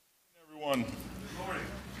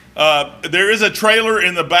There is a trailer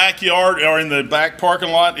in the backyard or in the back parking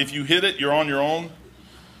lot. If you hit it, you're on your own.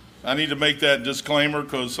 I need to make that disclaimer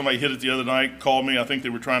because somebody hit it the other night, called me. I think they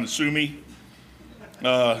were trying to sue me,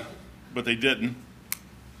 but they didn't.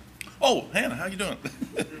 Oh, Hannah, how you doing?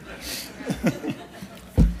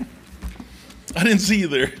 I didn't see you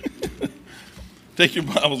there. Take your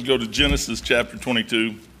Bibles, go to Genesis chapter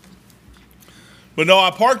 22. But no,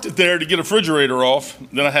 I parked it there to get a refrigerator off.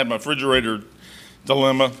 Then I had my refrigerator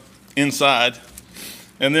dilemma inside.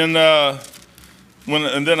 And then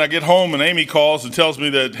then I get home and Amy calls and tells me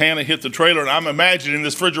that Hannah hit the trailer. And I'm imagining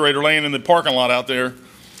this refrigerator laying in the parking lot out there,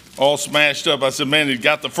 all smashed up. I said, man, you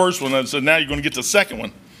got the first one. I said, now you're going to get the second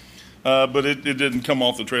one. But it didn't come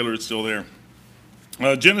off the trailer. It's still there.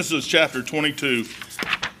 Genesis chapter 22.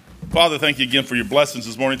 Father, thank you again for your blessings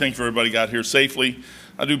this morning. Thank you for everybody got here safely.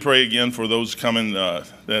 I do pray again for those coming, Lord,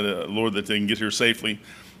 that they can get here safely,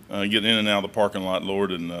 get in and out of the parking lot,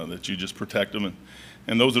 Lord, and that you just protect them.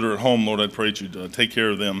 And those that are at home, Lord, I pray that you take care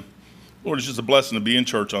of them. Lord, it's just a blessing to be in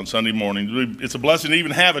church on Sunday morning. It's a blessing to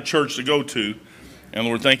even have a church to go to. And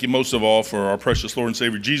Lord, thank you most of all for our precious Lord and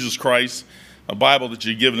Savior, Jesus Christ, a Bible that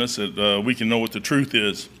you've given us that we can know what the truth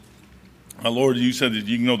is. Lord, you said that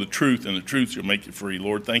you can know the truth, and the truth shall make you free.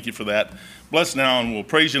 Lord, thank you for that. Bless now, and we'll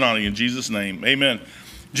praise you and honor you in Jesus' name. Amen.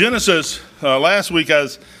 Genesis, last week I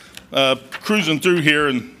was cruising through here,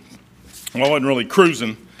 and well, I wasn't really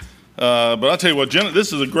cruising, but I'll tell you what,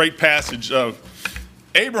 this is a great passage.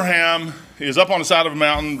 Abraham is up on the side of a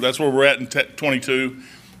mountain. That's where we're at in 22.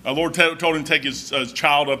 Lord told him to take his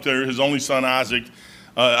child up there, his only son Isaac.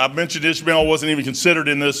 I mentioned Ishmael wasn't even considered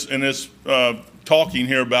in this talking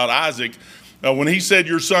here about Isaac. When he said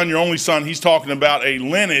your son, your only son, he's talking about a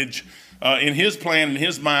lineage in his plan, in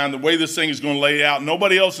his mind, the way this thing is going to lay out.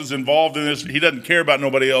 Nobody else is involved in this. He doesn't care about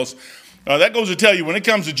nobody else. That goes to tell you, when it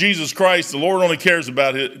comes to Jesus Christ, the Lord only cares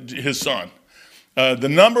about his son. The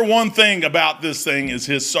number one thing about this thing is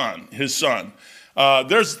his son,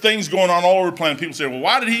 There's things going on all over the planet. People say, well,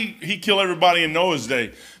 why did he kill everybody in Noah's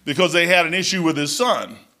day? Because they had an issue with his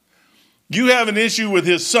son. You have an issue with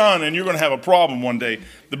his son, and you're going to have a problem one day.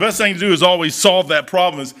 The best thing to do is always solve that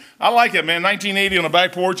problem. I like it, man. 1980 on the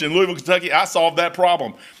back porch in Louisville, Kentucky, I solved that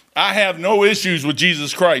problem. I have no issues with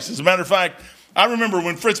Jesus Christ. As a matter of fact, I remember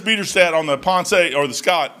when Fritz Biederstadt on the Ponce or the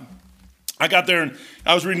Scott, I got there and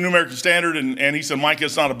I was reading New American Standard, and he said, Mike,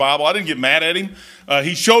 it's not a Bible. I didn't get mad at him.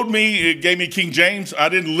 He showed me, gave me King James. I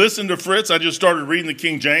didn't listen to Fritz. I just started reading the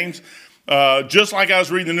King James. Just like I was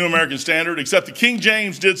reading the New American Standard, except the King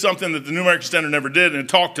James did something that the New American Standard never did, and it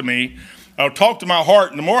talked to me. It talked to my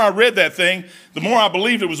heart, and the more I read that thing, the more I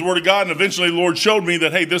believed it was the Word of God, and eventually the Lord showed me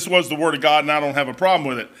that, hey, this was the Word of God, and I don't have a problem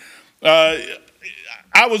with it.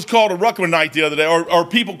 I was called a Ruckmanite the other day, or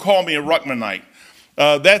people call me a Ruckmanite.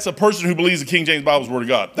 That's a person who believes the King James Bible is the Word of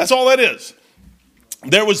God. That's all that is.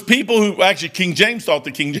 There was people who actually, King James thought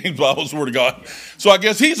the King James Bible was the Word of God. So I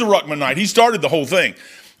guess he's a Ruckmanite. He started the whole thing.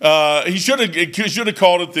 He should have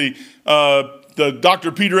called it the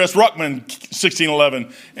Dr. Peter S. Ruckman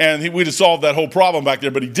 1611, and we'd have solved that whole problem back there,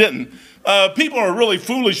 but he didn't. People are really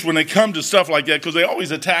foolish when they come to stuff like that because they always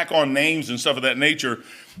attack on names and stuff of that nature,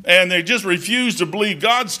 and they just refuse to believe.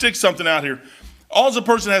 God sticks something out here. All the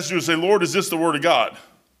person has to do is say, Lord, is this the Word of God?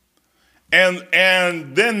 And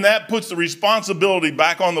then that puts the responsibility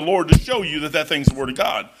back on the Lord to show you that thing's the Word of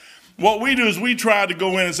God. What we do is we try to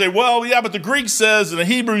go in and say, well, yeah, but the Greek says and the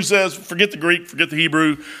Hebrew says, forget the Greek, forget the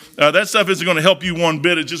Hebrew. That stuff isn't going to help you one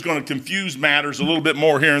bit. It's just going to confuse matters a little bit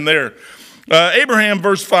more here and there. Abraham,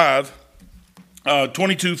 verse 5,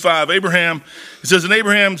 22:5. Abraham, it says, and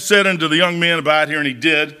Abraham said unto the young men, abide here, and he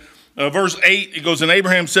did. Verse 8, it goes, and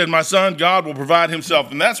Abraham said, my son, God will provide himself.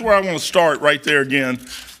 And that's where I want to start right there again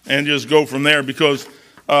and just go from there because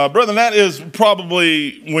brethren, that is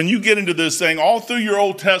probably, when you get into this thing, all through your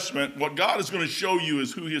Old Testament, what God is going to show you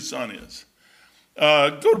is who his son is.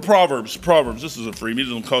 Go to Proverbs. This is a freebie. It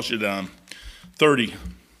doesn't cost you a dime. 30. It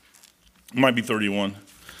might be 31.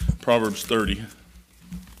 Proverbs 30.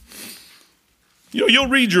 You'll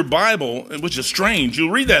read your Bible, which is strange.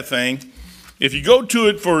 You'll read that thing. If you go to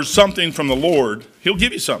it for something from the Lord, he'll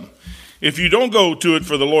give you something. If you don't go to it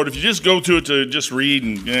for the Lord, if you just go to it to just read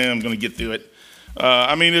and, I'm going to get through it.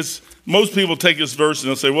 Most people take this verse and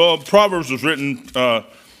they'll say, well, Proverbs was written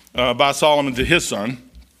by Solomon to his son,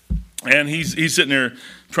 and he's sitting there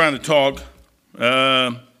trying to talk.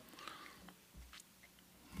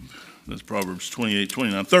 That's Proverbs 28,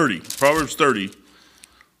 29, 30. Proverbs 30.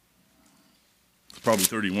 It's probably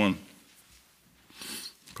 31.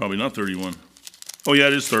 Probably not 31. Oh, yeah,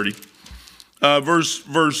 it is 30. We'll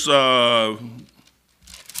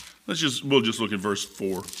just look at verse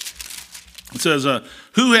 4. It says,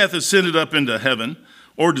 who hath ascended up into heaven,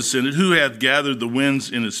 or descended? Who hath gathered the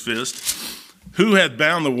winds in his fist? Who hath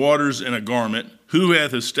bound the waters in a garment? Who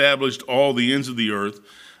hath established all the ends of the earth?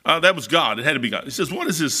 That was God. It had to be God. He says, what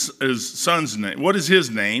is his son's name? What is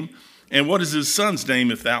his name? And what is his son's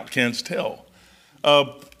name, if thou canst tell?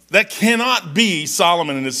 That cannot be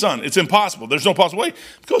Solomon and his son. It's impossible. There's no possible way.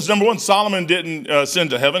 Because, number one, Solomon didn't ascend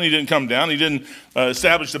to heaven. He didn't come down. He didn't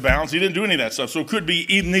establish the bounds. He didn't do any of that stuff. So it could be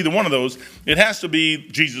neither one of those. It has to be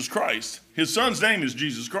Jesus Christ. His son's name is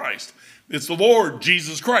Jesus Christ. It's the Lord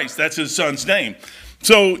Jesus Christ. That's his son's name.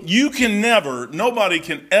 So nobody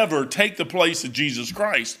can ever take the place of Jesus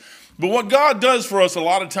Christ. But what God does for us a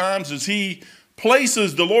lot of times is he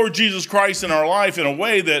places the Lord Jesus Christ in our life in a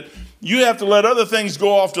way that you have to let other things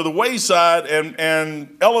go off to the wayside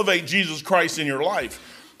and elevate Jesus Christ in your life.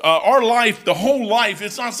 Our life, the whole life,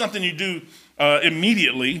 it's not something you do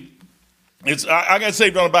immediately. I got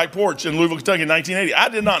saved on a back porch in Louisville, Kentucky in 1980. I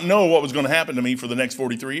did not know what was going to happen to me for the next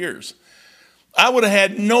 43 years. I would have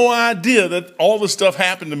had no idea that all this stuff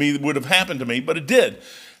happened to me would have happened to me, but it did.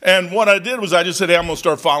 And what I did was I just said, hey, I'm going to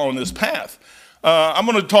start following this path. I'm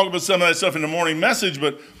going to talk about some of that stuff in the morning message,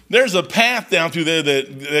 but there's a path down through there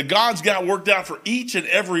that God's got worked out for each and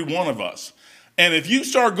every one of us. And if you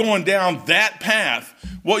start going down that path,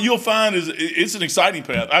 what you'll find is it's an exciting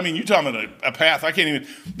path. I mean, you're talking about a path.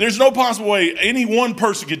 There's no possible way any one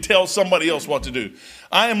person could tell somebody else what to do.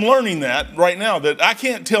 I am learning that right now, that I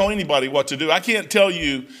can't tell anybody what to do. I can't tell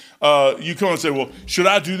you, you come and say, well, should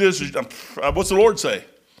I do this? What's the Lord say?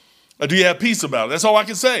 Do you have peace about it? That's all I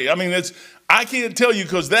can say. I mean, I can't tell you,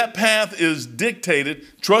 because that path is dictated.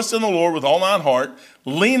 Trust in the Lord with all thine heart.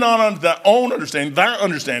 Lean on thy own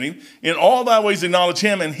understanding. In all thy ways acknowledge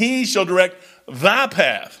him, and he shall direct thy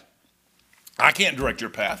path. I can't direct your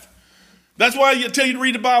path. That's why I tell you to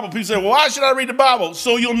read the Bible. People say, well, why should I read the Bible?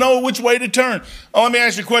 So you'll know which way to turn. Oh, let me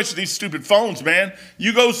ask you a question. These stupid phones, man.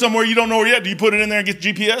 You go somewhere you don't know where yet. Do you put it in there and get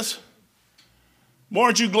the GPS? Well,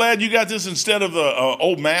 aren't you glad you got this instead of the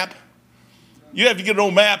old map? You have to get an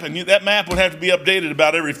old map, and that map would have to be updated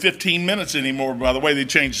about every 15 minutes anymore by the way they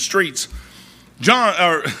change the streets.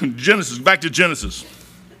 Genesis, back to Genesis.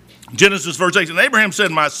 Genesis verse 8, and Abraham said,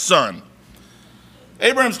 my son.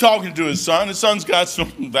 Abraham's talking to his son. His son's got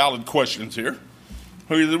some valid questions here.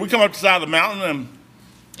 We come up the side of the mountain,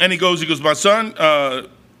 and he goes, my son,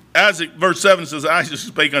 Isaac, verse 7 says, Isaac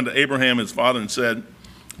spake unto Abraham his father and said,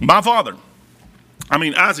 my father. I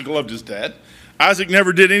mean, Isaac loved his dad. Isaac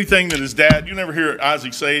never did anything that his dad, you never hear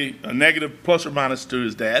Isaac say a negative plus or minus to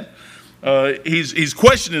his dad. He's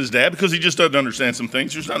questioning his dad because he just doesn't understand some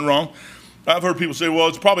things. There's nothing wrong. I've heard people say, well,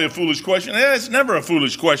 it's probably a foolish question. It's never a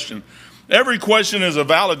foolish question. Every question is a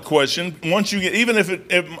valid question. Once you get, even if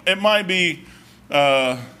it might be,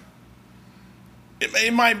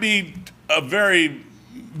 it might be a very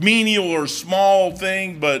menial or small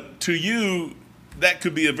thing, but to you, that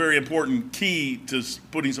could be a very important key to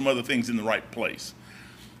putting some other things in the right place.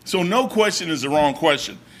 So no question is the wrong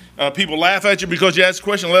question. People laugh at you because you ask a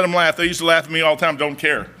question, let them laugh. They used to laugh at me all the time, don't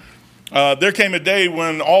care. There came a day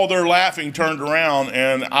when all their laughing turned around,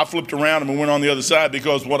 and I flipped around and we went on the other side,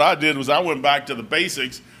 because what I did was I went back to the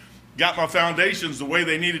basics, got my foundations the way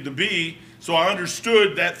they needed to be, so I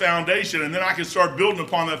understood that foundation, and then I could start building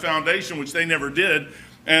upon that foundation, which they never did.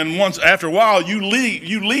 And after a while, you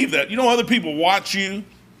leave that. You know, other people watch you,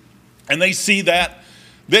 and they see that.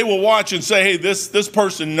 They will watch and say, hey, this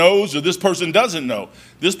person knows, or this person doesn't know.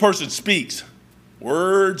 This person speaks.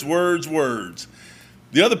 Words, words, words.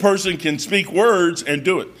 The other person can speak words and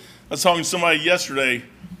do it. I was talking to somebody yesterday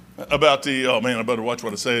about oh man, I better watch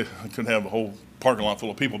what I say. I couldn't have a whole parking lot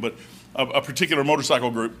full of people, but a particular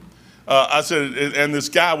motorcycle group. I said, and this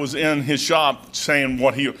guy was in his shop saying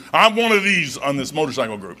I'm one of these on this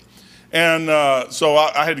motorcycle group. And so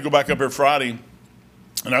I had to go back up here Friday,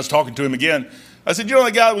 and I was talking to him again. I said, you know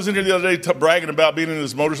that guy that was in here the other day bragging about being in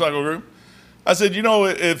this motorcycle group? I said, you know,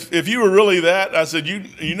 if you were really that, I said,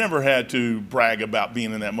 you never had to brag about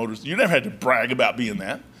being in that motorcycle. You never had to brag about being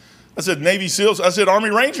that. I said, Navy SEALs. I said, Army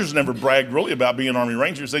Rangers never bragged really about being Army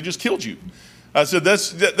Rangers. They just killed you. I said,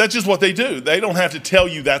 that's just what they do. They don't have to tell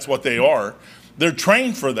you that's what they are. They're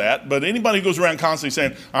trained for that. But anybody who goes around constantly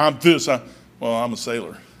saying, I'm this, well, I'm a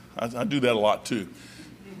sailor. I do that a lot too.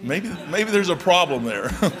 Maybe there's a problem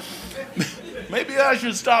there. Maybe I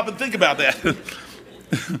should stop and think about that.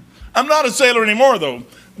 I'm not a sailor anymore, though.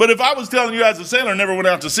 But if I was telling you as a sailor, I never went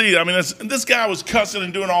out to sea. I mean, this guy was cussing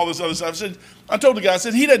and doing all this other stuff. I told the guy, I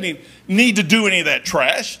said, he doesn't need to do any of that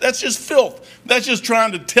trash. That's just filth. That's just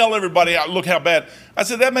trying to tell everybody, look how bad. I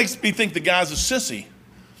said, that makes me think the guy's a sissy.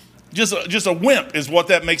 Just a wimp is what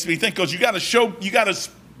that makes me think, because you got to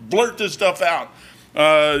blurt this stuff out.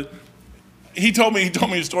 He told me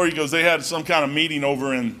a story. He goes, they had some kind of meeting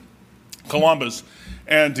over in Columbus,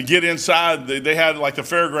 and to get inside, they had like the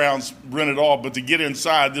fairgrounds rented off, but to get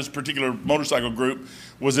inside, this particular motorcycle group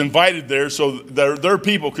was invited there so their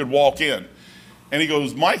people could walk in. And he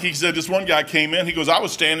goes, Mike, he said, this one guy came in. He goes, I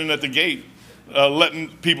was standing at the gate letting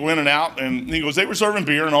people in and out, and he goes, they were serving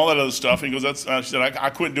beer and all that other stuff. And he goes, I said, I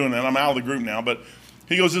quit doing that. I'm out of the group now. But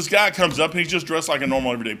he goes, this guy comes up, and he's just dressed like a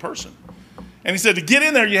normal everyday person. And he said, to get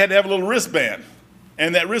in there, you had to have a little wristband,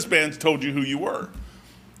 and that wristband told you who you were.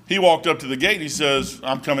 He walked up to the gate. He says,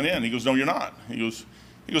 I'm coming in. He goes, no, you're not. He goes,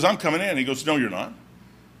 I'm coming in. He goes, no, you're not.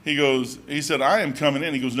 He said, I am coming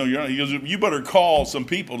in. He goes, no, you're not. He goes, you better call some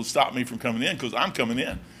people to stop me from coming in because I'm coming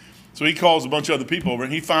in. So he calls a bunch of other people over,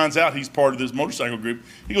 and he finds out he's part of this motorcycle group.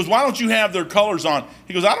 He goes, why don't you have their colors on?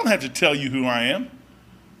 He goes, I don't have to tell you who I am.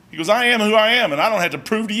 He goes, I am who I am, and I don't have to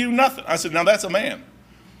prove to you nothing. I said, now that's a man.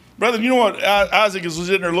 Brother, you know what Isaac is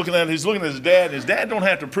sitting there looking at? He's looking at his dad. His dad don't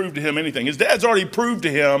have to prove to him anything. His dad's already proved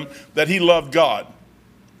to him that he loved God.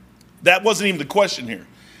 That wasn't even the question here.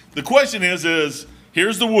 The question is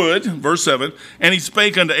here's the wood, verse 7, and he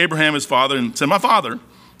spake unto Abraham his father and said, my father.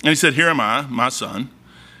 And he said, here am I, my son.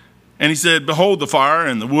 And he said, behold the fire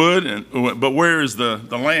and the wood, but where is the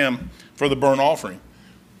lamb for the burnt offering?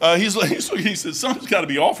 He said, something's got to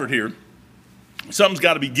be offered here. Something's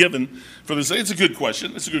got to be given for this. It's a good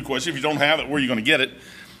question. It's a good question. If you don't have it, where are you going to get it?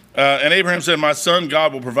 And Abraham said, my son,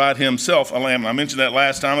 God will provide himself a lamb. And I mentioned that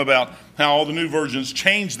last time about how all the new versions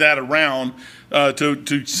changed that around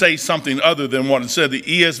to say something other than what it said. The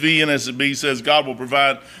ESV and NSB says God will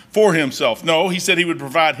provide for himself. No, he said he would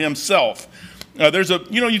provide himself.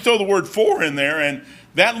 You throw the word for in there, and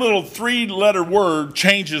that little 3-letter word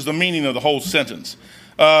changes the meaning of the whole sentence.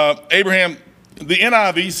 Abraham, the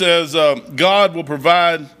NIV says God will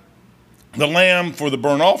provide the lamb for the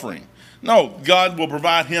burnt offering. No, God will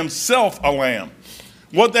provide himself a lamb.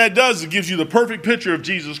 What that does is it gives you the perfect picture of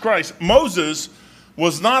Jesus Christ. Moses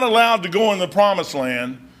was not allowed to go in the promised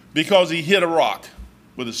land because he hit a rock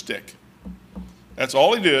with a stick. That's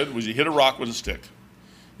all he did, was he hit a rock with a stick.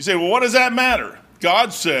 You say, well, what does that matter?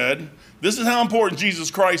 God said, this is how important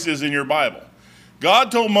Jesus Christ is in your Bible.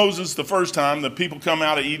 God told Moses the first time that people come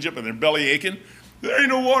out of Egypt and they're belly aching. There ain't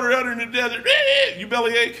no water out here in the desert. You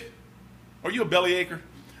belly ache? Are you a belly acher?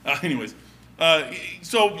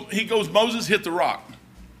 So he goes, Moses, hit the rock.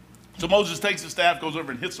 So Moses takes the staff, goes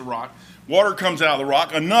over and hits the rock. Water comes out of the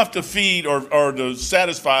rock, enough to feed or to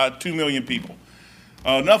satisfy 2 million people.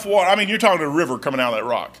 Enough water. I mean, you're talking a river coming out of that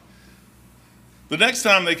rock. The next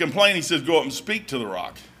time they complain, he says, go up and speak to the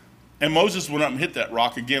rock. And Moses went up and hit that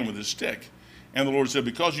rock again with his stick. And the Lord said,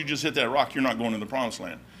 because you just hit that rock, you're not going to the promised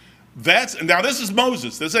land. Now this is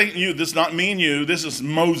Moses. This ain't you. This is not me and you. This is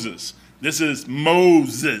Moses. This is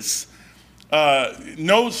Moses.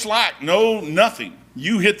 No slack, no nothing.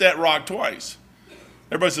 You hit that rock twice.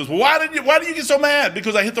 Everybody says, well, why do you get so mad?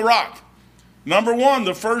 Because I hit the rock. Number one,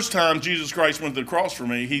 the first time Jesus Christ went to the cross for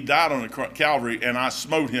me, he died on the Calvary, and I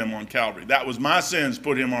smote him on Calvary. That was my sins,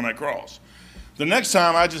 put him on that cross. The next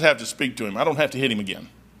time, I just have to speak to him. I don't have to hit him again.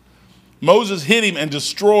 Moses hit him and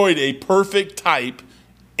destroyed a perfect type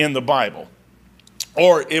in the Bible.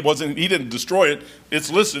 Or he didn't destroy it.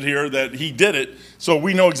 It's listed here that he did it, so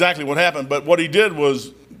we know exactly what happened. But what he did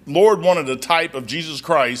was, Lord wanted a type of Jesus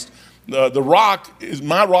Christ. My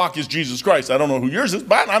rock is Jesus Christ. I don't know who yours is,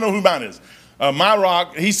 but I know who mine is. My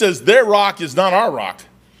rock, he says, their rock is not our rock.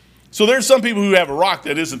 So there's some people who have a rock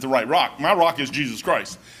that isn't the right rock. My rock is Jesus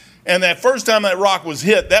Christ. And that first time that rock was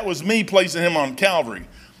hit, that was me placing him on Calvary.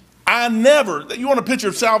 You want a picture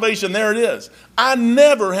of salvation? There it is. I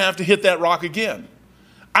never have to hit that rock again.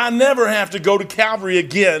 I never have to go to Calvary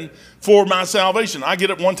again for my salvation. I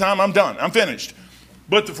get it one time, I'm done. I'm finished.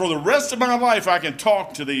 But for the rest of my life, I can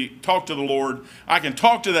talk to the Lord. I can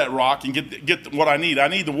talk to that rock and get what I need. I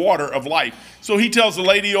need the water of life. So he tells the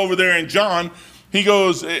lady over there in John, he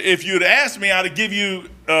goes, if you'd asked me, I'd give you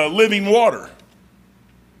living water.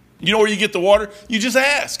 You know where you get the water? You just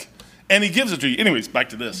ask. And he gives it to you. Anyways, back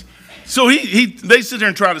to this. So they sit there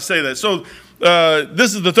and try to say that. So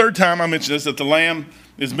this is the third time I mention this, that the lamb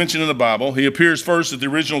is mentioned in the Bible. He appears first at the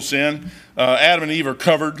original sin. Adam and Eve are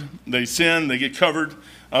covered. They sin. They get covered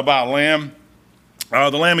by a lamb.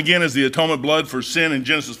 The lamb, again, is the atonement blood for sin in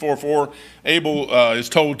Genesis 4:4. Abel is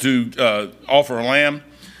told to offer a lamb.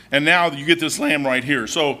 And now you get this lamb right here.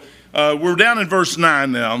 So we're down in verse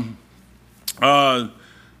 9 now. John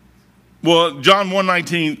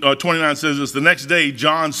 1:29 says this, the next day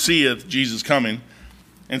John seeth Jesus coming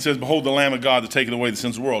and says, behold the Lamb of God that taketh away the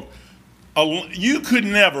sins of the world. You could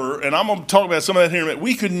never, and I'm going to talk about some of that here in a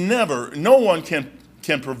minute, no one can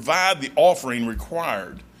can provide the offering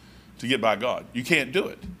required to get by God. You can't do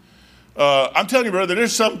it. I'm telling you, brother,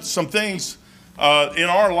 there's some things in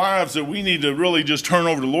our lives that we need to really just turn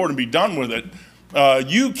over to the Lord and be done with it.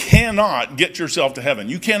 You cannot get yourself to heaven.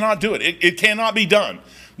 You cannot do it. It cannot be done.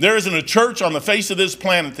 There isn't a church on the face of this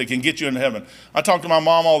planet that can get you into heaven. I talk to my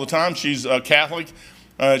mom all the time. She's Catholic.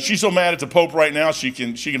 She's so mad at the Pope right now, she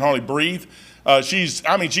can hardly breathe. She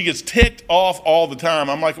gets ticked off all the time.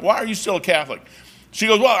 I'm like, why are you still a Catholic? She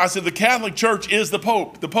goes, well, I said, the Catholic Church is the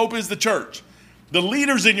Pope. The Pope is the church. The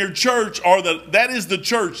leaders in your church that is the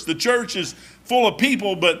church. The church is full of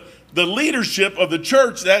people, but the leadership of the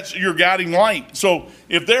church, that's your guiding light. So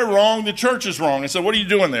if they're wrong, the church is wrong. I said, what are you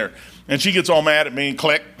doing there? And she gets all mad at me and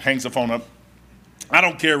click, hangs the phone up. I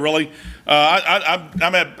don't care, really.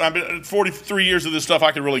 I'm at 43 years of this stuff.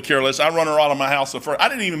 I could really care less. I run her out of my house. I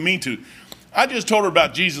didn't even mean to. I just told her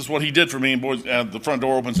about Jesus, what he did for me, and boy, the front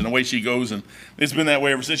door opens and away she goes, and it's been that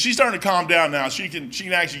way ever since. She's starting to calm down now. She can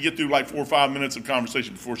actually get through like 4 or 5 minutes of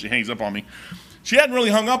conversation before she hangs up on me. She hadn't really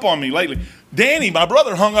hung up on me lately. Danny, my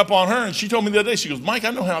brother, hung up on her, and she told me the other day, she goes, Mike,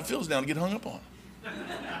 I know how it feels now to get hung up on.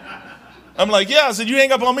 I'm like, yeah. I said, you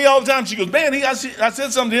hang up on me all the time. She goes, man, I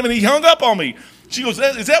said something to him, and he hung up on me. She goes,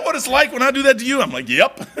 is that what it's like when I do that to you? I'm like,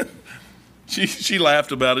 yep. She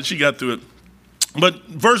laughed about it. She got through it. But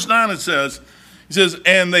verse 9 it says,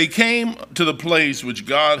 and they came to the place which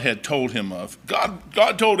God had told him of.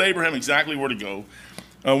 God told Abraham exactly where to go.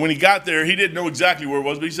 When he got there, he didn't know exactly where it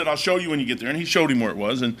was, but he said, I'll show you when you get there. And he showed him where it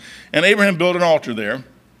was. And Abraham built an altar there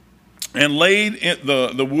and laid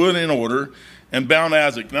the wood in order and bound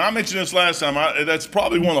Isaac. Now, I mentioned this last time. That's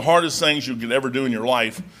probably one of the hardest things you could ever do in your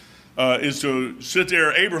life is to sit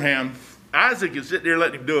there. Isaac is sitting there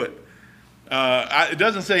letting him do it. It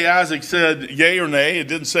doesn't say Isaac said yay or nay. It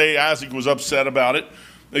didn't say Isaac was upset about it.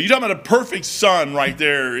 You're talking about a perfect son right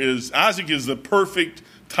there. Isaac is the perfect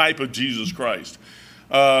type of Jesus Christ.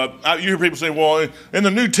 You hear people say, well, in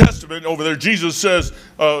the New Testament over there, Jesus says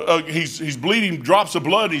he's bleeding drops of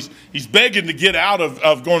blood. He's begging to get out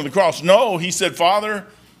of going to the cross. No, he said, Father,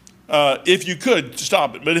 if you could,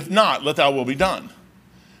 stop it. But if not, let thy will be done.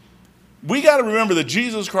 We got to remember that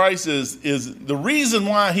Jesus Christ is the reason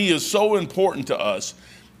why he is so important to us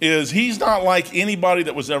is he's not like anybody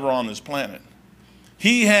that was ever on this planet.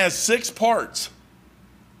 He has 6 parts.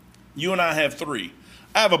 You and I have 3.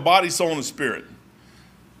 I have a body, soul, and a spirit.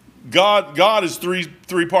 God is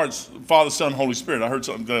three parts, Father, Son, Holy Spirit. I heard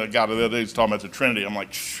something the guy the other day was talking about the Trinity. I'm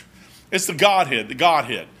like, shh. It's the Godhead. The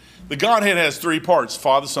Godhead has 3 parts,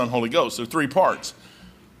 Father, Son, Holy Ghost. There are 3 parts.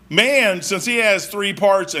 Man, since he has 3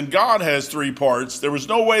 parts and God has 3 parts, there was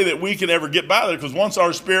no way that we could ever get by there because once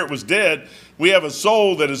our spirit was dead, we have a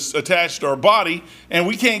soul that is attached to our body, and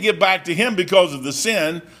we can't get back to him because of the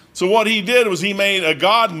sin. So what he did was he made a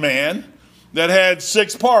God-man that had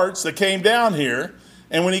 6 parts that came down here.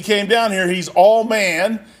 And when he came down here, he's all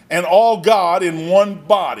man and all God in one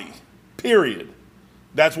body, period.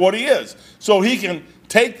 That's what he is. So he can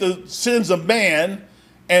take the sins of man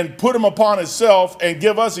and put them upon himself and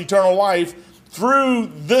give us eternal life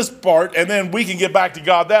through this part, and then we can get back to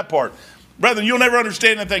God that part. Brethren, you'll never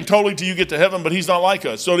understand anything totally till you get to heaven, but he's not like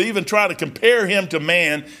us. So to even try to compare him to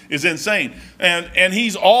man is insane. And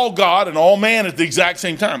he's all God and all man at the exact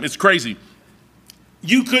same time. It's crazy.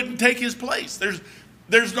 You couldn't take his place.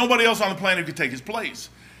 There's nobody else on the planet who could take his place.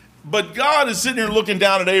 But God is sitting here looking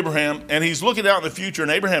down at Abraham, and he's looking out in the future,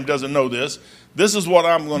 and Abraham doesn't know this. This is what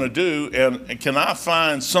I'm going to do, and can I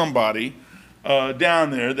find somebody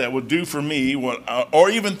down there that would do for me or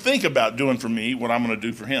even think about doing for me what I'm going to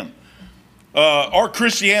do for him? Our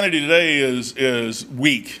Christianity today is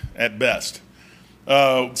weak at best.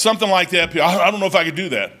 Something like that, I don't know if I could do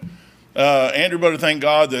that. Andrew better thank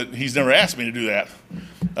God that he's never asked me to do that.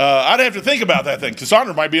 I'd have to think about that thing.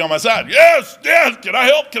 Cassandra might be on my side. Yes, can I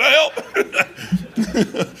help?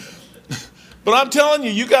 But I'm telling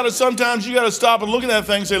you, sometimes you got to stop and look at that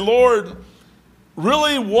thing and say, Lord,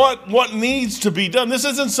 really what needs to be done? This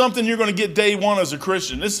isn't something you're going to get day one as a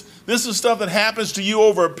Christian. This is stuff that happens to you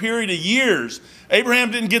over a period of years.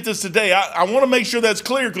 Abraham didn't get this today. I want to make sure that's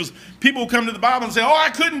clear because people come to the Bible and say, oh, I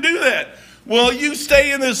couldn't do that. Well, you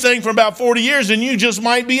stay in this thing for about 40 years and you just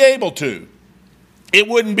might be able to. It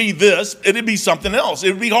wouldn't be this. It'd be something else.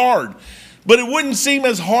 It would be hard. But it wouldn't seem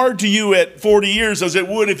as hard to you at 40 years as it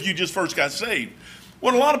would if you just first got saved.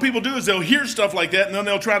 What a lot of people do is they'll hear stuff like that and then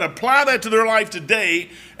they'll try to apply that to their life today,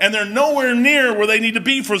 and they're nowhere near where they need to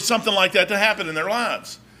be for something like that to happen in their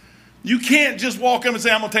lives. You can't just walk up and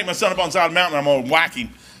say, I'm going to take my son up on the side of the mountain and I'm going to whack him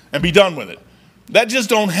and be done with it. That just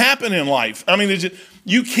don't happen in life. I mean,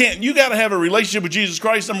 You can't. You got to have a relationship with Jesus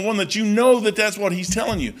Christ. Number one, that you know that that's what he's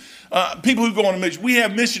telling you. People who go on a mission, we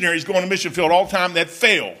have missionaries go on a mission field all the time that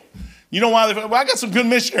fail. You know why? Well, I got some good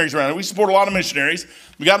missionaries around here. We support a lot of missionaries.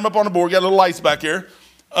 We got them up on the board. We got little lights back here.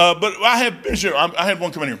 But I had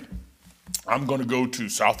one come in here. I'm going to go to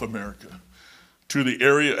South America, to the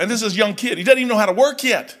area. And this is a young kid. He doesn't even know how to work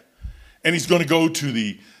yet. And he's going to go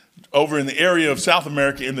to over in the area of South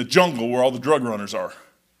America in the jungle where all the drug runners are.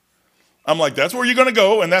 I'm like, that's where you're going to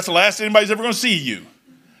go, and that's the last anybody's ever going to see you.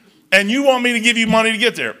 And you want me to give you money to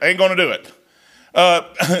get there. I ain't going to do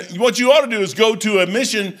it. What you ought to do is go to a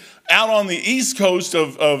mission out on the east coast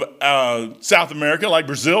of South America, like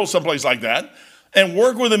Brazil, someplace like that, and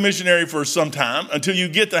work with a missionary for some time until you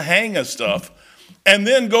get the hang of stuff, and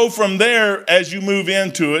then go from there as you move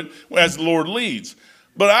into it as the Lord leads.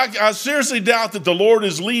 But I seriously doubt that the Lord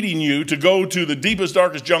is leading you to go to the deepest,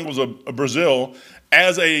 darkest jungles of Brazil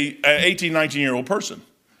as a 18, 19-year-old person.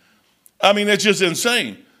 I mean, it's just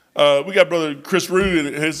insane. We got Brother Chris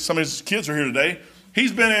Rood, and some of his kids are here today.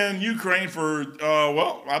 He's been in Ukraine for,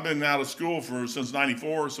 I've been out of school since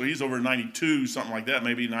 94, so he's over 92, something like that,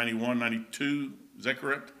 maybe 91, 92. Is that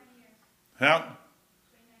correct? How?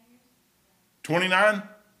 29?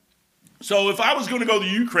 So if I was going to go to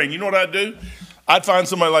Ukraine, you know what I'd do? I'd find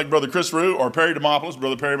somebody like Brother Chris Rood or Perry Demopoulos,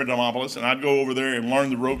 Brother Perry Demopoulos, and I'd go over there and learn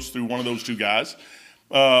the ropes through one of those two guys.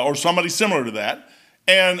 Or somebody similar to that.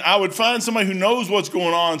 And I would find somebody who knows what's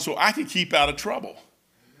going on so I could keep out of trouble.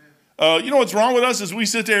 You know what's wrong with us is we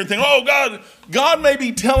sit there and think, oh, God may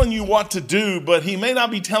be telling you what to do, but he may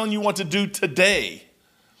not be telling you what to do today.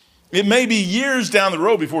 It may be years down the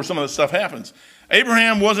road before some of this stuff happens.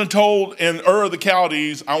 Abraham wasn't told in Ur of the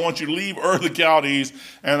Chaldees, I want you to leave Ur of the Chaldees,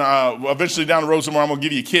 and eventually down the road somewhere I'm going to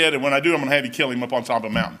give you a kid, and when I do, I'm going to have you kill him up on top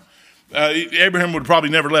of a mountain. Abraham would have probably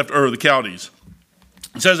never left Ur of the Chaldees.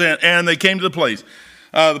 It says, and they came to the place.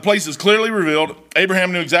 The place is clearly revealed.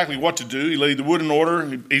 Abraham knew exactly what to do. He laid the wood in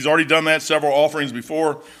order. He's already done that several offerings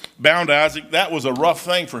before. Bound Isaac. That was a rough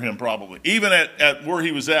thing for him probably, even at where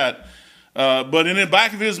he was at. But in the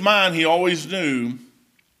back of his mind, he always knew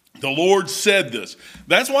the Lord said this.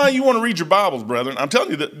 That's why you want to read your Bibles, brethren. I'm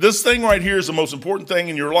telling you that this thing right here is the most important thing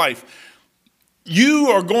in your life. You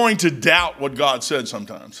are going to doubt what God said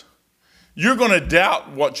sometimes. You're going to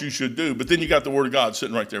doubt what you should do, but then you got the Word of God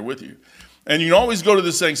sitting right there with you. And you can always go to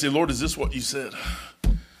this thing and say, Lord, is this what you said?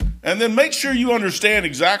 And then make sure you understand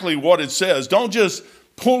exactly what it says. Don't just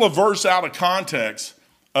pull a verse out of context,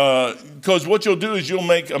 because what you'll do is you'll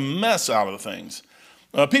make a mess out of things.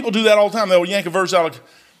 People do that all the time. They'll yank a verse out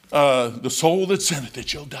of the soul that sinned it, that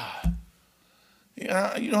shall die.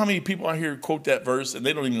 Yeah, you know how many people I hear quote that verse, and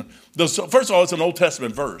they don't even know. First of all, it's an Old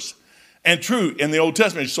Testament verse. And true, in the Old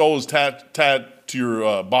Testament, your soul is tied to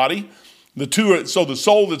your body. So the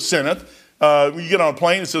soul that sinneth, when you get on a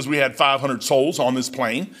plane, it says we had 500 souls on this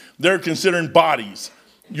plane. They're considering bodies.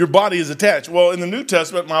 Your body is attached. Well, in the New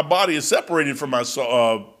Testament, my body is separated from my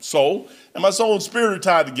soul, and my soul and spirit are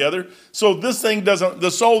tied together. So this thing doesn't,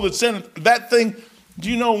 the soul that sinneth, that thing,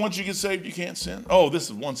 do you know once you get saved, you can't sin? Oh, this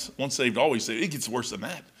is once saved, always saved. It gets worse than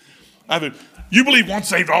that. You believe once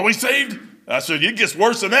saved, always saved? I said, it gets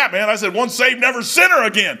worse than that, man. I said, once saved, never sinner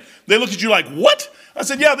again. They look at you like, what? I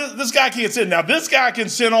said, yeah, this guy can't sin. Now, this guy can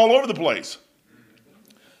sin all over the place.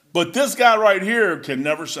 But this guy right here can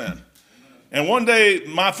never sin. And one day,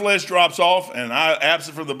 my flesh drops off, and I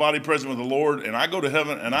absent from the body, present with the Lord, and I go to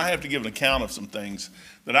heaven, and I have to give an account of some things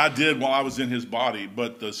that I did while I was in his body.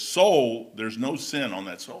 But the soul, there's no sin on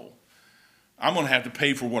that soul. I'm going to have to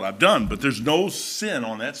pay for what I've done, but there's no sin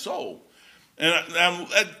on that soul. And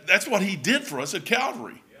that's what he did for us at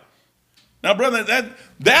Calvary. Now, brother,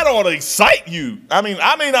 that ought to excite you. I mean,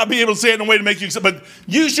 I may not be able to say it in a way to make you excited, but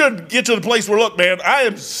you should get to the place where, look, man, I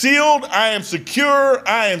am sealed, I am secure,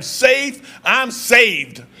 I am safe, I'm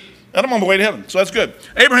saved. And I'm on the way to heaven, so that's good.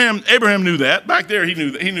 Abraham knew that. Back there,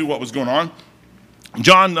 he knew what was going on.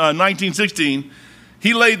 John 19:16,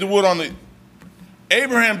 he laid the wood on the...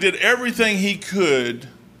 Abraham did everything he could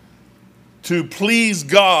to please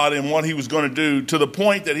God in what he was going to do, to the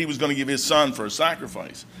point that he was going to give his son for a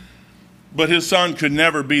sacrifice. But his son could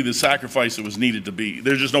never be the sacrifice that was needed to be.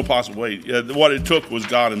 There's just no possible way. What it took was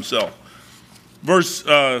God himself. Verse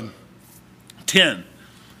 10,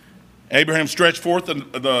 Abraham stretched forth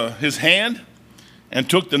his hand and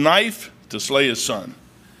took the knife to slay his son.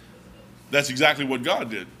 That's exactly what God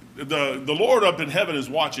did. The Lord up in heaven is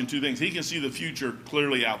watching two things. He can see the future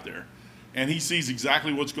clearly out there. And he sees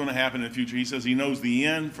exactly what's going to happen in the future. He says he knows the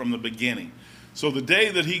end from the beginning. So the day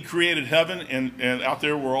that he created heaven and out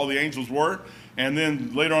there where all the angels were, And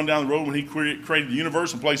then later on down the road when he created the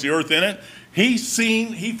universe and placed the earth in it, he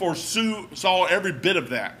saw every bit of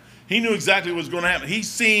that. He knew exactly what was going to happen. He's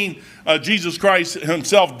seen Jesus Christ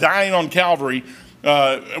himself dying on Calvary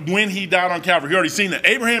when he died on Calvary. He already seen that.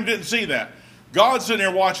 Abraham didn't see that. God's sitting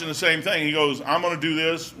there watching the same thing. He goes, I'm going to do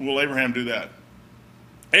this. Will Abraham do that?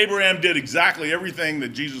 Abraham did exactly everything that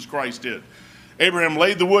Jesus Christ did. Abraham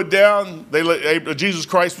laid the wood down. Jesus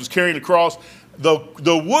Christ was carrying the cross.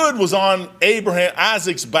 The wood was on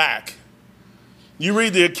Isaac's back. You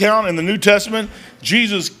read the account in the New Testament,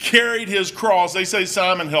 Jesus carried his cross. They say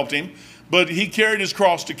Simon helped him, but he carried his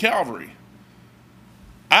cross to Calvary.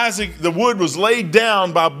 The wood was laid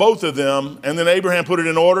down by both of them, and then Abraham put it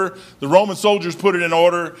in order. The Roman soldiers put it in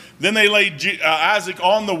order. Then they laid Isaac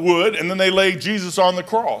on the wood, and then they laid Jesus on the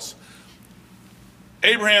cross.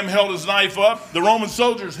 Abraham held his knife up. The Roman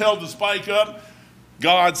soldiers held the spike up.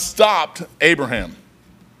 God stopped Abraham.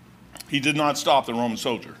 He did not stop the Roman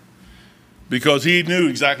soldier because he knew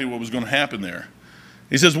exactly what was going to happen there.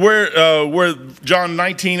 He says, where John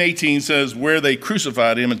 19:18 says, where they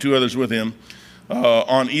crucified him and two others with him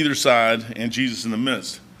on either side and Jesus in the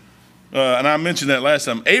midst. And I mentioned that last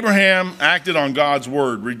time. Abraham acted on God's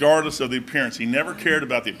word regardless of the appearance. He never cared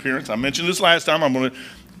about the appearance. I mentioned this last time.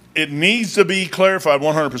 It needs to be clarified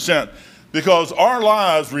 100% because our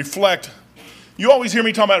lives reflect. You always hear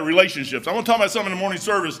me talk about relationships. I'm going to talk about something in the morning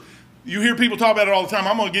service. You hear people talk about it all the time.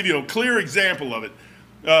 I'm going to give you a clear example of it.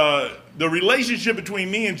 The relationship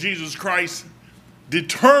between me and Jesus Christ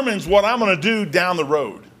determines what I'm going to do down the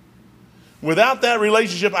road. Without that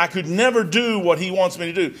relationship, I could never do what he wants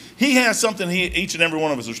me to do. He has something each and every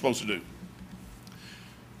one of us are supposed to do.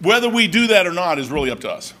 Whether we do that or not is really up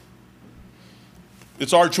to us.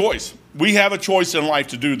 It's our choice. We have a choice in life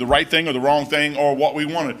to do the right thing or the wrong thing or what we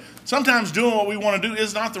want to. Sometimes doing what we want to do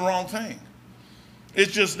is not the wrong thing.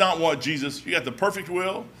 It's just not what Jesus. You got the perfect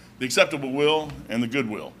will, the acceptable will, and the good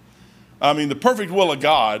will. I mean, the perfect will of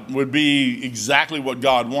God would be exactly what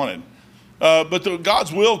God wanted. But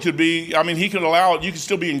God's will could be, I mean, he could allow it. You can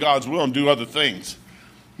still be in God's will and do other things.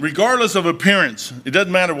 Regardless of appearance, it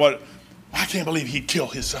doesn't matter what. I can't believe he'd kill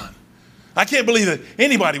his son. I can't believe that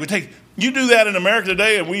anybody would take. You do that in America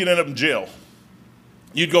today and we'd end up in jail.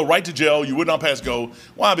 You'd go right to jail. You would not pass go.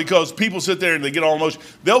 Why? Because people sit there and they get all emotional.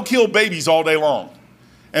 They'll kill babies all day long.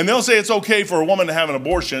 And they'll say it's okay for a woman to have an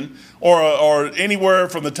abortion or anywhere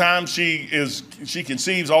from the time she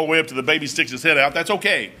conceives all the way up to the baby sticks his head out. That's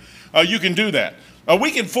okay. You can do that.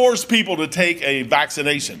 We can force people to take a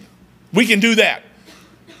vaccination. We can do that.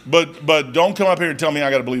 But don't come up here and tell me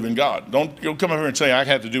I got to believe in God. Don't come up here and say I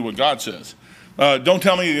have to do what God says. Don't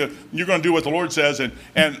tell me you're going to do what the Lord says.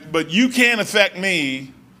 But you can't affect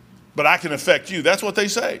me, but I can affect you. That's what they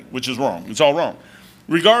say, which is wrong. It's all wrong.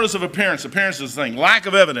 Regardless of appearance is the thing. Lack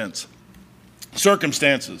of evidence,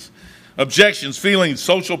 circumstances, objections, feelings,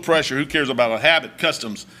 social pressure. Who cares about a habit,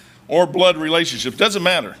 customs, or blood relationship? Doesn't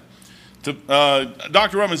matter.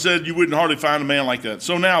 Dr. Ruttman said you wouldn't hardly find a man like that.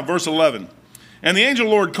 So now, verse 11. And the angel of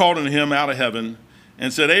the Lord called unto him out of heaven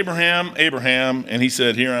and said, Abraham, Abraham. And he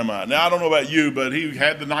said, here am I. Now, I don't know about you, but he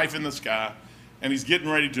had the knife in the sky, and he's getting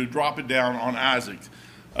ready to drop it down on Isaac.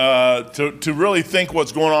 To really think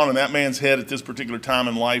what's going on in that man's head at this particular time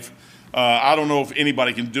in life, I don't know if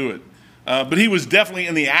anybody can do it. But he was definitely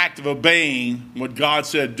in the act of obeying what God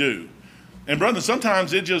said do. And brother,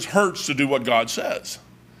 sometimes it just hurts to do what God says.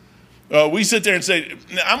 We sit there and say,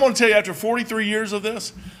 I'm going to tell you after 43 years of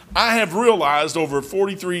this, I have realized over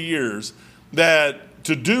 43 years that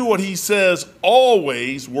to do what he says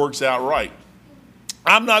always works out right.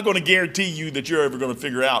 I'm not going to guarantee you that you're ever going to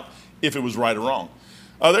figure out if it was right or wrong.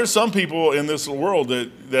 There's some people in this world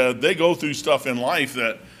that they go through stuff in life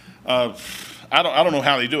that I don't know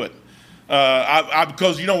how they do it.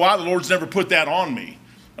 Because you know why? The Lord's never put that on me.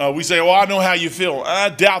 We say, well, I know how you feel. I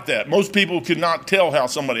doubt that. Most people could not tell how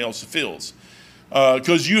somebody else feels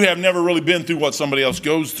because you have never really been through what somebody else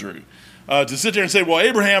goes through. To sit there and say, well,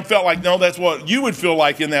 Abraham felt like, no, that's what you would feel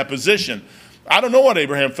like in that position. I don't know what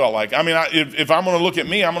Abraham felt like. I mean, if I'm going to look at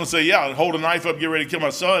me, I'm going to say, yeah, I'd hold a knife up, get ready to kill my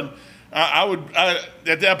son.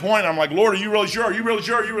 At that point, I'm like, Lord, are you really sure? Are you really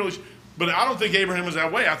sure? Are you really sure? But I don't think Abraham was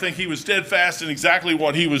that way. I think he was steadfast in exactly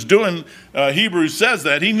what he was doing. Hebrews says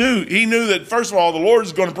that. He knew that, first of all, the Lord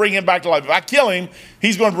is going to bring him back to life. If I kill him,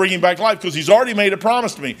 he's going to bring him back to life because he's already made a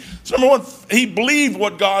promise to me. So number one, he believed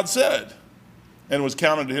what God said and was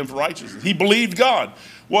counted to him for righteousness. He believed God.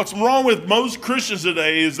 What's wrong with most Christians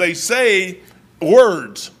today is they say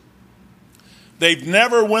words. They've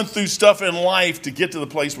never went through stuff in life to get to the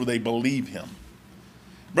place where they believe him.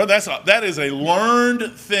 Brother, that is a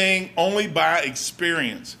learned thing only by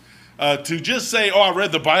experience. To just say, oh, I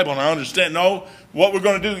read the Bible and I understand. No, what we're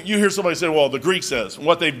going to do, you hear somebody say, well, the Greek says.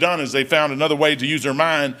 What they've done is they found another way to use their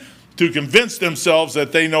mind to convince themselves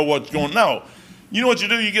that they know what's going on. No. You know what you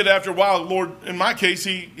do? You get after a while, the Lord, in my case,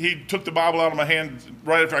 he took the Bible out of my hand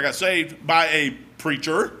right after I got saved by a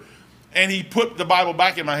preacher. And he put the Bible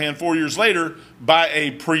back in my hand 4 years later by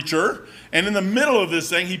a preacher. And in the middle of this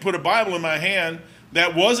thing, he put a Bible in my hand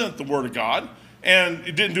that wasn't the Word of God. And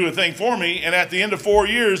it didn't do a thing for me. And at the end of 4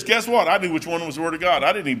 years, guess what? I knew which one was the Word of God.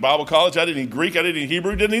 I didn't need Bible college. I didn't need Greek. I didn't need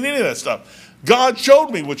Hebrew. Didn't need any of that stuff. God showed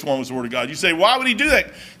me which one was the Word of God. You say, why would he do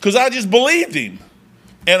that? Because I just believed him.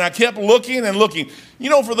 And I kept looking and looking. You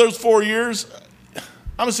know, for those 4 years,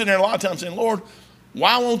 I was sitting there a lot of times saying, Lord,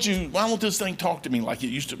 why won't this thing talk to me like it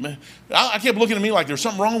used to? I kept looking at me like there's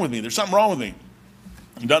something wrong with me. There's something wrong with me.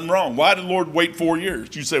 Nothing wrong. Why did the Lord wait 4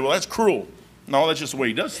 years? You say, well, that's cruel. No, that's just the way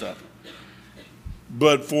he does stuff.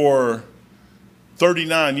 But for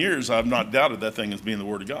 39 years, I've not doubted that thing as being the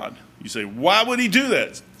Word of God. You say, why would he do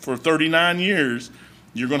that? For 39 years,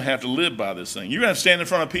 you're going to have to live by this thing. You're going to have to stand in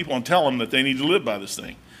front of people and tell them that they need to live by this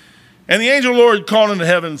thing. And the angel of the Lord called into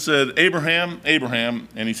heaven and said, Abraham, Abraham.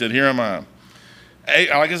 And he said, here am I.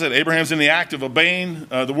 Like I said, Abraham's in the act of obeying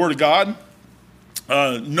the Word of God.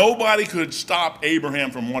 Nobody could stop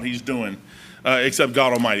Abraham from what he's doing except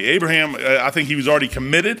God Almighty. Abraham, I think he was already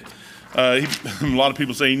committed. A lot of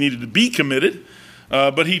people say he needed to be committed,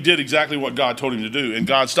 but he did exactly what God told him to do, and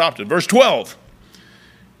God stopped it. Verse 12,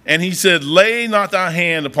 and he said, lay not thy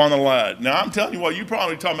hand upon the lad. Now, I'm telling you what, you're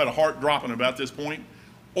probably talking about a heart dropping about this point,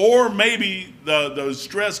 or maybe the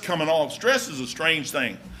stress coming off. Stress is a strange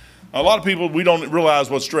thing. A lot of people, we don't realize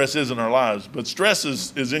what stress is in our lives, but stress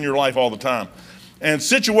is in your life all the time. And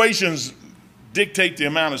situations dictate the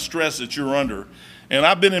amount of stress that you're under. And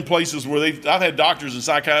I've been in places where I've had doctors and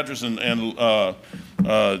psychiatrists and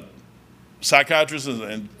psychiatrists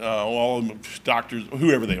and all of them, doctors,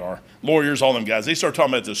 whoever they are, lawyers, all them guys, they start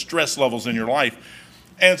talking about the stress levels in your life.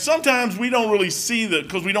 And sometimes we don't really see that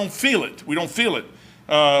because we don't feel it. We don't feel it.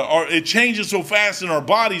 Or it changes so fast in our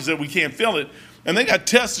bodies that we can't feel it. And they got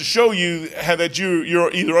tests to show you that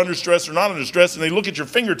you're either under stress or not under stress, and they look at your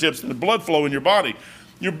fingertips and the blood flow in your body.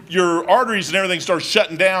 Your arteries and everything start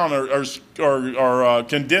shutting down or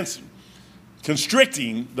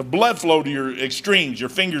constricting the blood flow to your extremes, your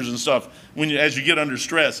fingers and stuff, as you get under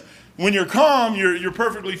stress. When you're calm, you're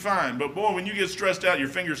perfectly fine. But boy, when you get stressed out, your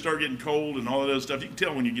fingers start getting cold and all of those stuff. You can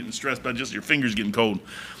tell when you're getting stressed by just your fingers getting cold.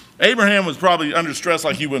 Abraham was probably under stress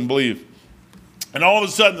like you wouldn't believe. And all of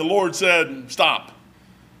a sudden, the Lord said, stop.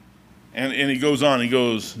 And he goes on. He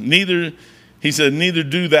goes, neither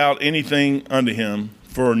do thou anything unto him,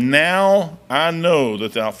 for now I know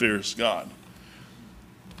that thou fearest God.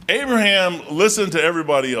 Abraham listened to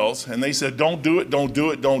everybody else, and they said, don't do it, don't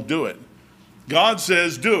do it, don't do it. God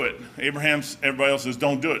says, do it. Everybody else says,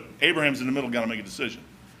 don't do it. Abraham's in the middle, got to make a decision.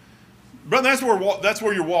 Brother, that's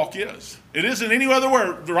where your walk is. It isn't any other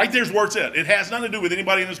word. Right there's where it's at. It has nothing to do with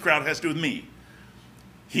anybody in this crowd. It has to do with me.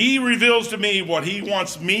 He reveals to me what he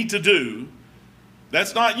wants me to do.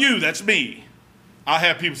 That's not you, that's me. I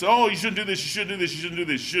have people say, oh, you shouldn't do this, you shouldn't do this, you shouldn't do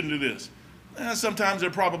this, you shouldn't do this. Sometimes they're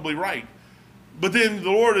probably right. But then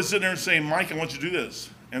the Lord is sitting there and saying, Mike, I want you to do this.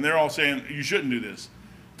 And they're all saying, you shouldn't do this.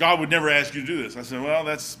 God would never ask you to do this. I said, well,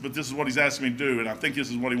 but this is what he's asking me to do, and I think this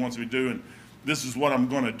is what he wants me to do, and this is what I'm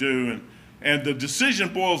going to do. And the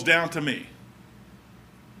decision boils down to me.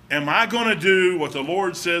 Am I going to do what the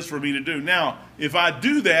Lord says for me to do? Now, if I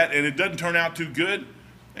do that and it doesn't turn out too good,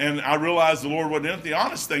 and I realize the Lord wasn't in it, the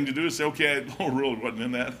honest thing to do is say, okay, the Lord really wasn't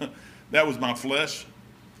in that. That was my flesh.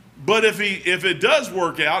 But if it does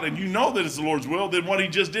work out and you know that it's the Lord's will, then what he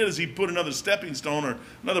just did is he put another stepping stone or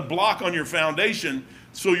another block on your foundation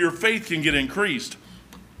so your faith can get increased.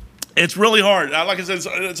 It's really hard. Like I said,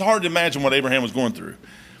 it's hard to imagine what Abraham was going through.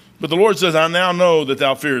 But the Lord says, I now know that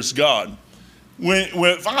thou fearest God.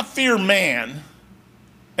 If I fear man,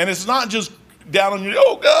 and it's not just down on you,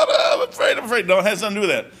 oh God, I'm afraid. No, it has nothing to do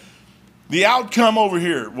with that. The outcome over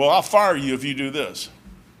here, well, I'll fire you if you do this.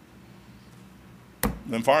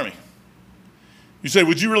 Then fire me. You say,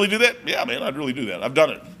 would you really do that? Yeah, man, I'd really do that. I've done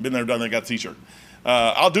it. Been there, done that, got the t-shirt.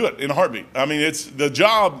 I'll do it in a heartbeat. I mean, it's the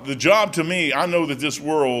job to me, I know that this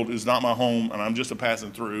world is not my home and I'm just a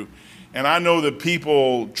passing through. And I know that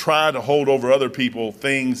people try to hold over other people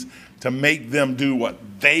things to make them do what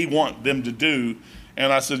they want them to do.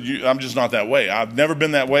 And I said, I'm just not that way. I've never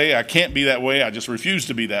been that way. I can't be that way. I just refuse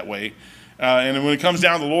to be that way. And when it comes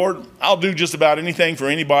down to the Lord, I'll do just about anything for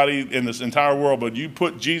anybody in this entire world. But you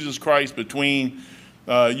put Jesus Christ between,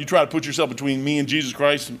 you try to put yourself between me and Jesus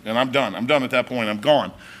Christ, and I'm done. I'm done at that point. I'm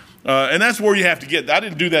gone. And that's where you have to get. I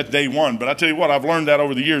didn't do that day one, but I tell you what, I've learned that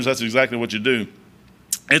over the years. That's exactly what you do.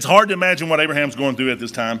 It's hard to imagine what Abraham's going through at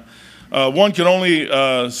this time. One can only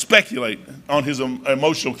speculate on his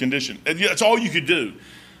emotional condition. That's all you could do.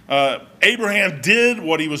 Abraham did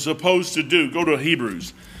what he was supposed to do. Go to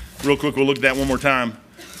Hebrews. Real quick, we'll look at that one more time.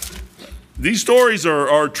 These stories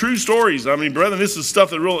are true stories. I mean, brethren, this is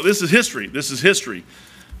stuff this is history. This is history.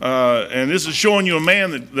 And this is showing you a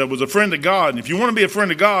man that was a friend of God. And if you want to be a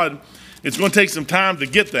friend of God, it's going to take some time to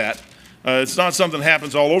get that. It's not something that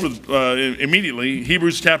happens all over immediately.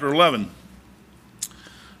 Hebrews chapter 11.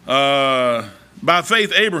 By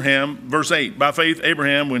faith, Abraham, verse 8, by faith,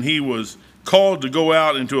 Abraham, when he was called to go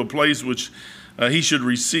out into a place which he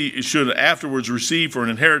should afterwards receive for an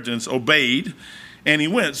inheritance, obeyed, and he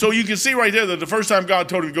went. So you can see right there that the first time God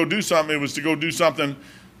told him to go do something, it was to go do something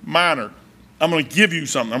minor. I'm going to give you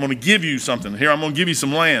something. I'm going to give you something. Here, I'm going to give you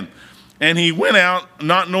some land. And he went out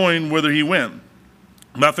not knowing whither he went.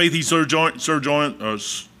 By faith, he sojourned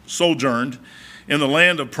in the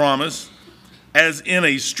land of promise, as in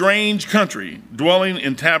a strange country, dwelling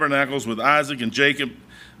in tabernacles with Isaac and Jacob,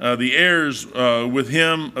 the heirs with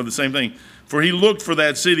him of the same thing. For he looked for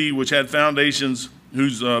that city which had foundations,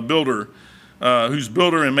 whose builder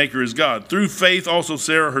and maker is God. Through faith also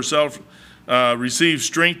Sarah herself received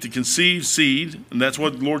strength to conceive seed, and that's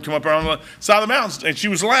what the Lord come up on the side of the mountains, and she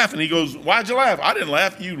was laughing. He goes, "Why'd you laugh?" "I didn't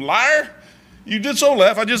laugh, you liar. You did so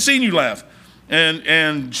laugh. I just seen you laugh."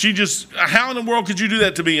 And she just, "How in the world could you do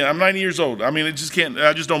that to me? I'm 90 years old. I mean, it just can't,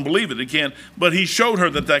 I just don't believe it. It can't." But he showed her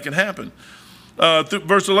that can happen.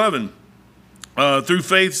 Verse 11, through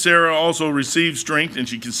faith Sarah also received strength, and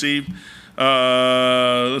she conceived.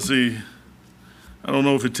 Let's see. I don't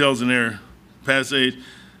know if it tells in there. Passage.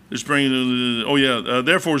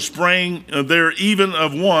 Therefore sprang there even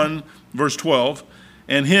of one, verse 12,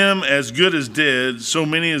 and him as good as dead, so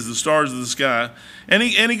many as the stars of the sky. And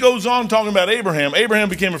he goes on talking about Abraham. Abraham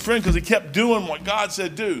became a friend because he kept doing what God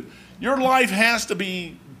said do. Your life has to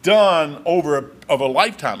be done over a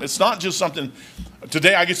lifetime. It's not just something,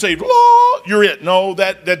 today I get saved, oh, you're it. No,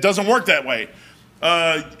 that doesn't work that way.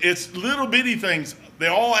 It's little bitty things. They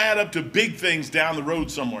all add up to big things down the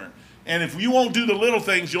road somewhere. And if you won't do the little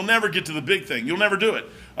things, you'll never get to the big thing. You'll never do it.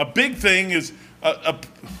 A big thing is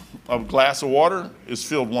a glass of water is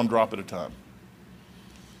filled one drop at a time.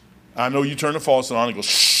 I know you turn the faucet on and go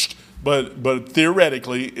shh, but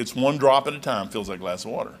theoretically, it's one drop at a time fills that glass of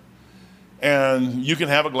water. And you can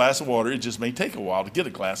have a glass of water. It just may take a while to get a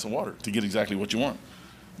glass of water to get exactly what you want.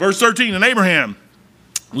 Verse 13, and Abraham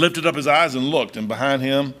lifted up his eyes and looked, and behind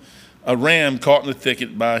him a ram caught in the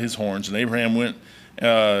thicket by his horns. And Abraham went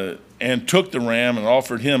and took the ram and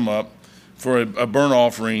offered him up for a burnt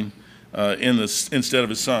offering instead of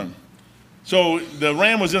his son. So the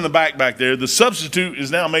ram was in the back there. The substitute is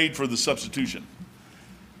now made for the substitution.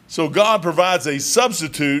 So God provides a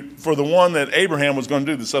substitute for the one that Abraham was going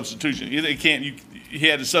to do the substitution. He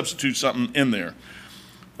had to substitute something in there.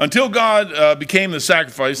 Until God became the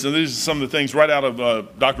sacrifice, and these are some of the things right out of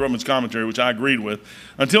Dr. Ruttman's commentary, which I agreed with.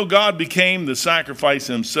 Until God became the sacrifice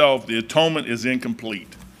himself, the atonement is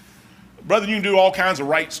incomplete. Brother, you can do all kinds of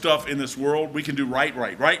right stuff in this world. We can do right.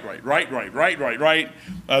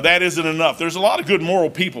 That isn't enough. There's a lot of good moral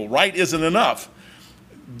people. Right isn't enough.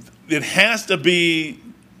 It has to be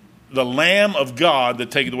the Lamb of God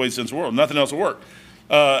that taketh away the sins of the world. Nothing else will work.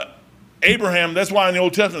 Abraham, that's why in the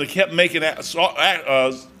Old Testament they kept making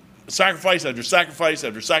sacrifice after sacrifice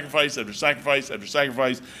after sacrifice after sacrifice after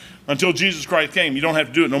sacrifice until Jesus Christ came. You don't have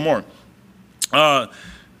to do it no more.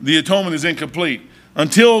 The atonement is incomplete.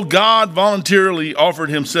 Until God voluntarily offered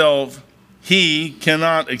himself, he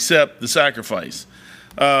cannot accept the sacrifice.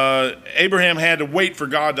 Abraham had to wait for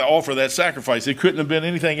God to offer that sacrifice. It couldn't have been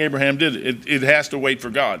anything Abraham did. It has to wait for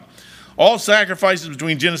God. All sacrifices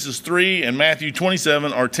between Genesis 3 and Matthew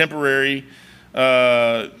 27 are temporary.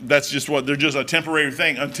 That's just they're just a temporary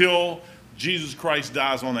thing until Jesus Christ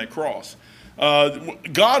dies on that cross.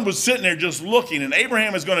 God was sitting there just looking, and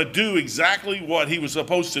Abraham is going to do exactly what he was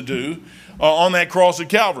supposed to do on that cross at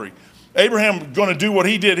Calvary. Abraham is going to do what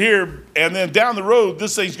he did here, and then down the road,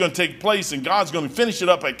 this thing's going to take place, and God's going to finish it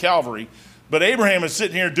up at Calvary. But Abraham is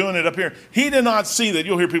sitting here doing it up here. He did not see that.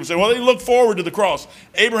 You'll hear people say, well, they look forward to the cross.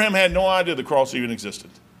 Abraham had no idea the cross even existed.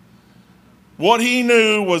 What he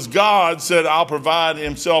knew was God said, I'll provide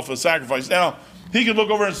himself a sacrifice. Now, he could look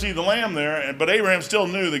over and see the lamb there, but Abraham still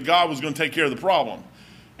knew that God was going to take care of the problem.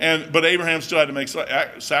 But Abraham still had to make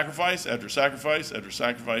sacrifice after sacrifice after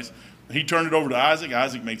sacrifice. He turned it over to Isaac.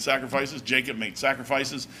 Isaac made sacrifices. Jacob made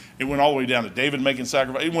sacrifices. It went all the way down to David making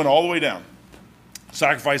sacrifices. It went all the way down.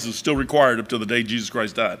 Sacrifices still required up to the day Jesus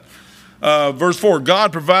Christ died. Verse 4,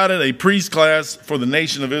 God provided a priest class for the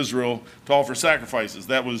nation of Israel to offer sacrifices.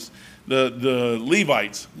 That was the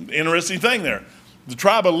Levites. Interesting thing there. The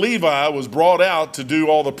tribe of Levi was brought out to do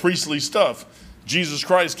all the priestly stuff. Jesus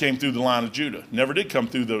Christ came through the line of Judah. Never did come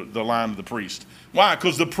through the line of the priest. Why?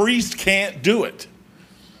 Because the priest can't do it.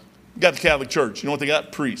 You got the Catholic Church. You know what they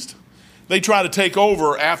got? Priest. They try to take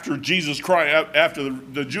over after Jesus Christ, after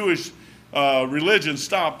the Jewish religion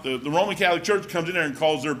stopped. The Roman Catholic Church comes in there and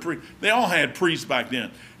calls their priest. They all had priests back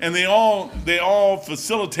then. And they all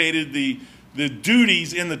facilitated the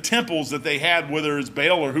duties in the temples that they had, whether it's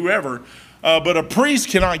Baal or whoever. But a priest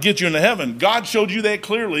cannot get you into heaven. God showed you that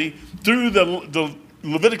clearly through the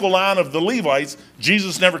Levitical line of the Levites.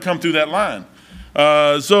 Jesus never come through that line.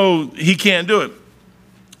 So he can't do it.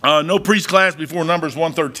 No priest class before Numbers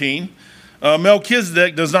 1:13.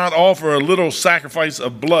 Melchizedek does not offer a little sacrifice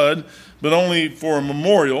of blood, but only for a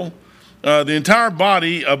memorial. The entire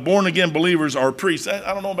body of born-again believers are priests.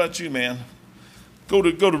 I don't know about you, man. Go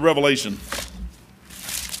to Revelation.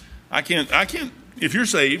 I can't. If you're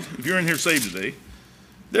saved, if you're in here saved today,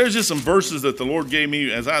 there's just some verses that the Lord gave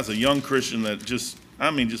me as I was a young Christian that just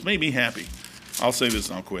made me happy. I'll say this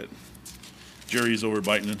and I'll quit. Jerry's over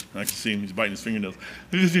biting it. I can see him. He's biting his fingernails.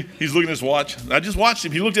 He's looking at his watch. I just watched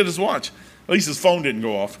him. He looked at his watch. At least his phone didn't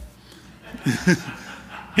go off.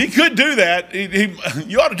 He could do that.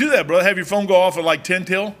 You ought to do that, brother. Have your phone go off at like 10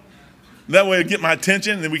 till. That way it'll get my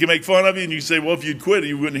attention, and then we can make fun of you, and you say, well, if you'd quit,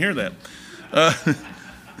 you wouldn't hear that.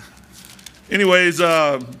 Anyways,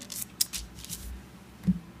 go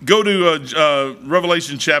to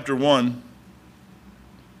Revelation chapter 1.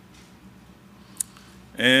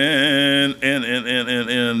 And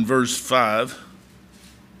verse 5,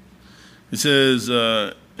 it says,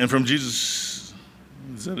 and from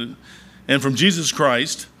Jesus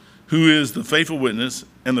Christ, who is the faithful witness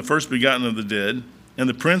and the first begotten of the dead, and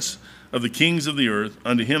the prince of the kings of the earth,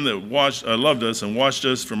 unto him that loved us and washed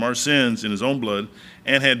us from our sins in his own blood,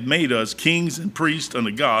 and had made us kings and priests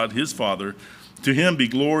unto God his Father. To him be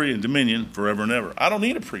glory and dominion forever and ever. I don't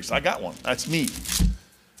need a priest. I got one. That's me.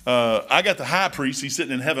 I got the high priest. He's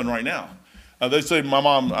sitting in heaven right now. They say, my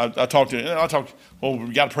mom, I talked to her, well,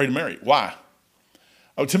 we got to pray to Mary. Why?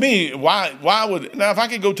 To me, why would, now if I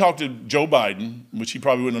could go talk to Joe Biden, which he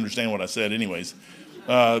probably wouldn't understand what I said anyways,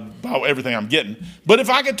 about everything I'm getting. But if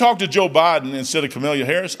I could talk to Joe Biden instead of Kamala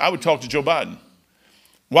Harris, I would talk to Joe Biden.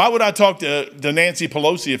 Why would I talk to Nancy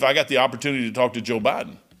Pelosi if I got the opportunity to talk to Joe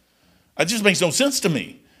Biden? It just makes no sense to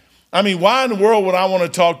me. I mean, why in the world would I want to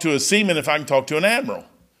talk to a seaman if I can talk to an admiral?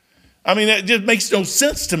 I mean, it just makes no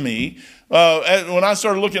sense to me. When I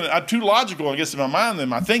started looking at, I'm too logical, I guess, in my mind than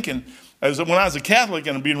my thinking. As when I was a Catholic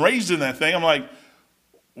and being raised in that thing, I'm like,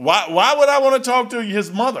 why would I want to talk to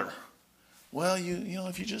his mother? Well, you know,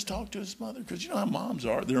 if you just talk to his mother, because you know how moms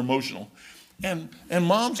are, they're emotional. And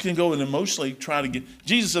moms can go and emotionally try to get,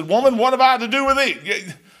 Jesus said, woman, what have I to do with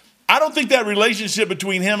thee? I don't think that relationship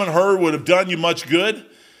between him and her would have done you much good.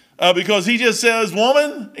 Because he just says,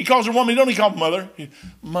 woman, he calls her woman, he don't even call her mother.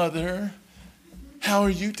 Mother, how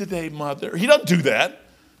are you today, mother? He doesn't do that.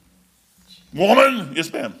 Woman,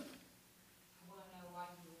 yes, ma'am.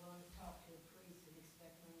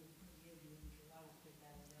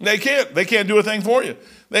 They can't do a thing for you.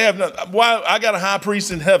 They have no, why, I got a high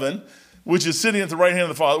priest in heaven, which is sitting at the right hand of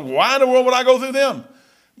the Father. Why in the world would I go through them?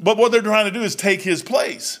 But what they're trying to do is take his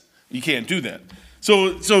place. You can't do that.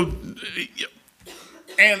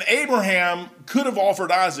 And Abraham could have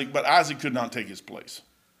offered Isaac, but Isaac could not take his place.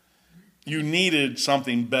 You needed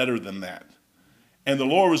something better than that. And the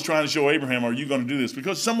Lord was trying to show Abraham, are you going to do this?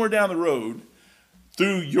 Because somewhere down the road,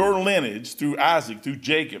 through your lineage, through Isaac, through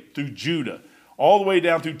Jacob, through Judah, all the way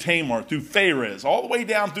down through Tamar, through Pharez, all the way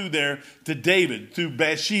down through there to David, through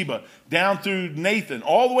Bathsheba, down through Nathan,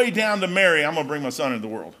 all the way down to Mary, I'm going to bring my son into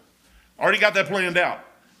the world. I already got that planned out.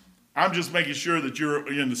 I'm just making sure that you're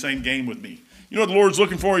in the same game with me. You know what the Lord's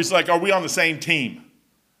looking for? He's like, are we on the same team?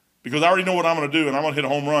 Because I already know what I'm going to do, and I'm going to hit a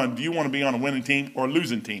home run. Do you want to be on a winning team or a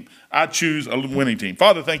losing team? I choose a winning team.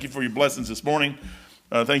 Father, thank you for your blessings this morning.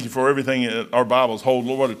 Thank you for everything our Bibles hold.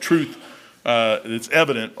 Lord, what a truth. It's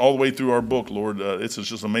evident all the way through our book, Lord. It's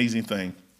just an amazing thing.